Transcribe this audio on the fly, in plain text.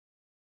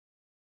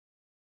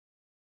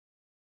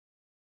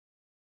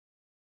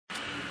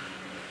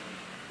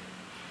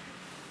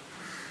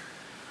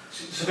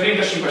It's a very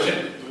interesting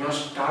question. We're going to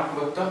start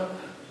with the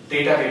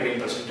data we've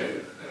been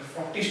presented. There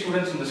are 40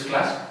 students in this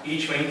class,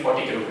 each weighing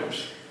 40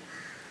 kilograms.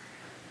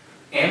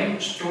 M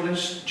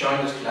students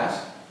join this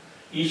class,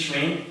 each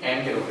weighing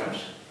n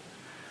kilograms.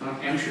 Now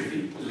m should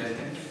be less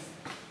than 10.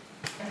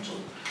 And so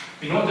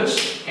we know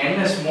this, n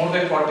is more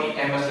than 40,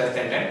 m is less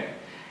than 10.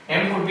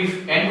 N could be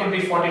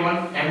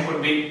 41, m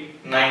could be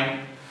 9,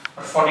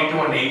 or 42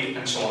 and 8,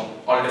 and so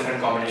on. All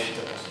different combinations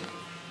are possible.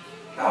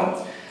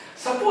 Now,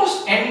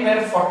 suppose n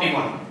were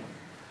 41.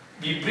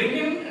 We bring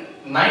in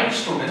 9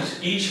 students,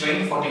 each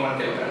weighing 41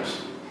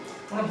 kilograms.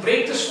 I'm going to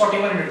break this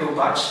 41 into two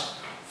parts,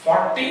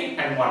 40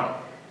 and 1.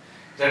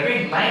 There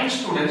will be 9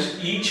 students,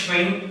 each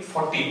weighing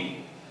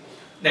 40.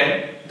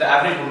 Then the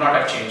average would not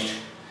have changed.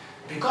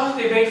 Because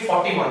they weigh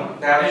 41,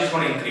 the average is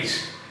going to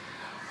increase.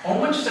 How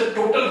much is the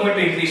total going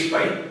to increase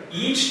by?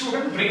 Each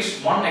student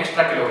brings 1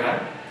 extra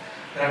kilogram.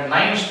 There are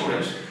 9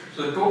 students.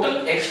 So the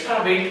total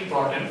extra weight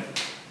brought in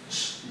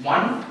is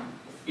 1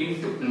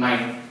 into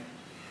 9.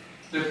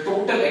 The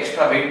total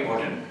extra weight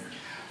brought in.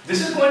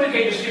 This is going to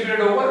get distributed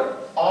over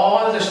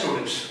all the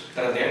students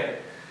that are there.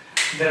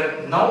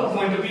 There are now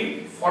going to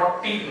be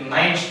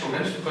 49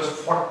 students because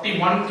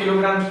 41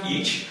 kilograms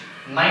each,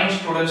 9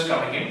 students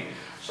coming in.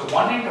 So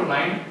 1 into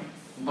 9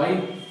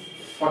 by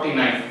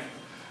 49.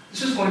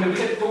 This is going to be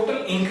the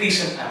total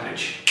increase in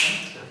average.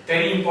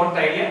 Very important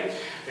idea.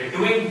 We're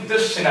doing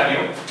this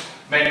scenario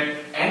when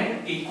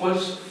n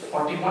equals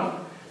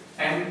 41,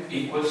 n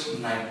equals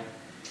 9. I'm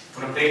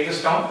going to break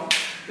this down.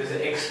 There is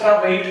the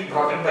extra weight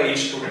brought in by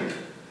each student.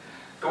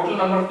 Total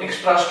number of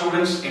extra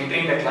students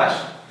entering the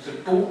class is the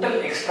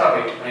total extra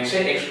weight. When I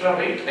say extra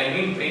weight, I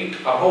mean weight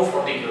above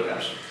 40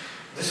 kilograms.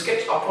 This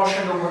gets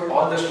apportioned over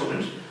all the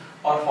students,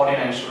 or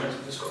 49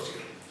 students. This goes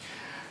here.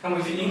 Now,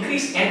 if you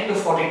increase n to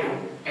 42,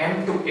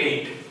 m to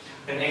 8,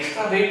 then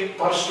extra weight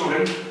per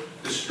student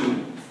is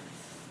 2.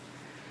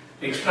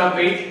 Extra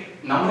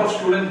weight, number of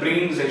students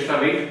bringing this extra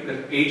weight, there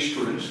are 8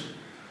 students.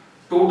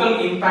 Total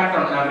impact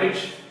on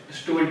average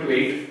is 2 into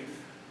 8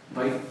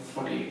 by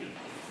 48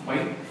 by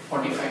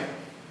 45.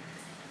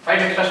 5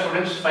 extra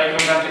students, 5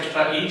 kilograms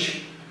extra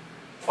each,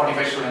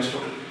 45 students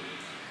total.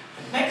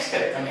 The next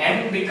step, when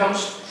n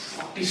becomes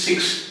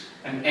 46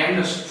 and m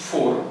is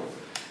 4,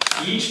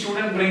 each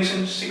student brings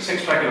in 6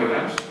 extra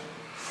kilograms,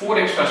 4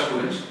 extra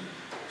students,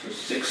 so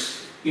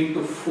 6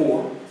 into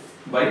 4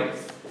 by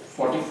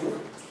 44.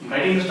 I'm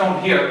writing this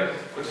down here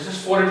because this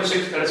is 4 into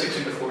 6, that is 6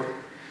 into 4.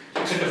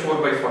 6 into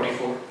 4 by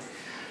 44.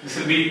 This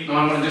will be, now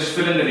I'm going to just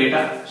fill in the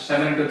data,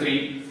 7 into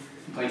 3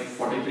 by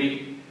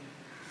 43,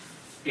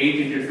 8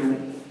 into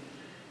 2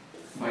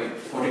 by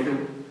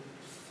 42,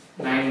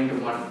 9 into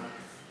 1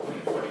 by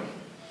 41.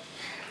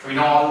 We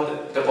know all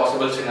the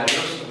possible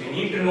scenarios. We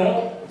need to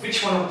know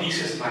which one of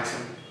these is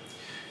maximum.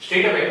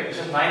 Straight away, this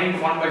is 9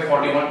 into 1 by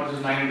 41, this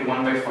is 9 into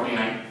 1 by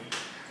 49.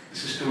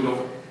 This is too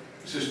low,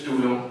 this is too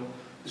low,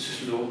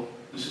 this is low,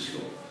 this is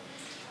low.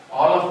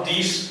 All of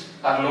these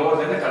are lower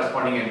than the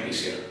corresponding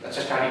entries here. That's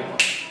a starting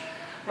point.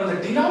 Now the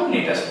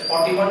denominators,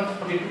 41,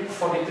 42,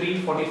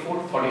 43,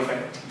 44,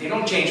 45, they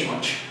don't change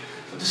much.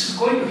 So this is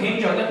going to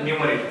hinge on the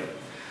numerator.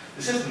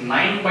 This is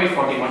 9 by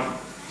 41,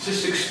 this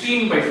is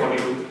 16 by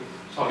 42.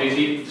 So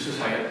obviously this is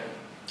higher.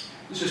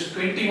 This is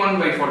 21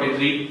 by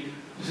 43,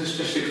 this is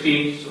just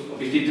 16, so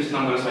obviously this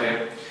number is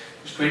higher.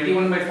 This is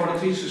 21 by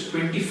 43, this is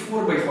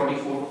 24 by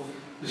 44,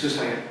 this is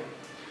higher.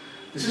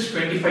 This is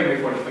 25 by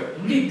 45.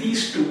 Only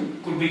these two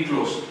could be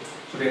close.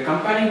 So they are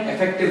comparing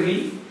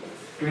effectively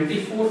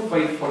 24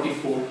 by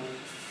 44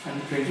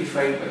 and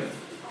 25 by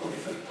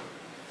 45.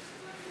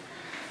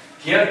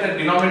 Here the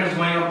denominator is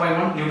going up by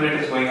 1, numerator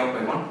is going up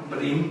by 1, but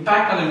the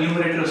impact on the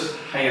numerator is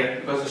higher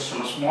because this is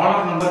a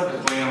smaller number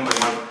is going up by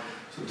 1.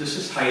 So this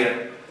is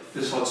higher,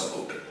 this is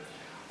also out.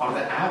 Or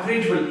the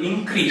average will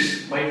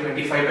increase by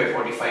 25 by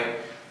 45.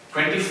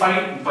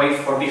 25 by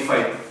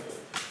 45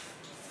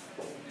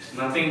 is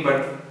nothing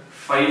but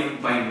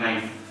 5 by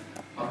 9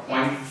 or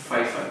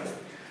 0.55.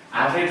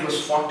 Average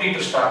was 40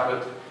 to start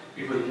with,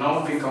 it will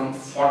now become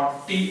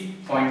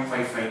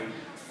 40.55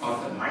 or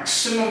the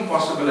maximum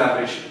possible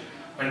average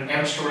when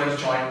m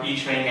students join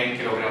each weighing n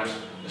kilograms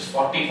is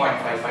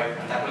 40.55,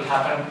 and that will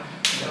happen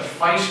when there are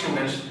 5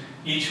 students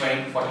each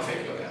weighing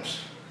 45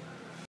 kilograms.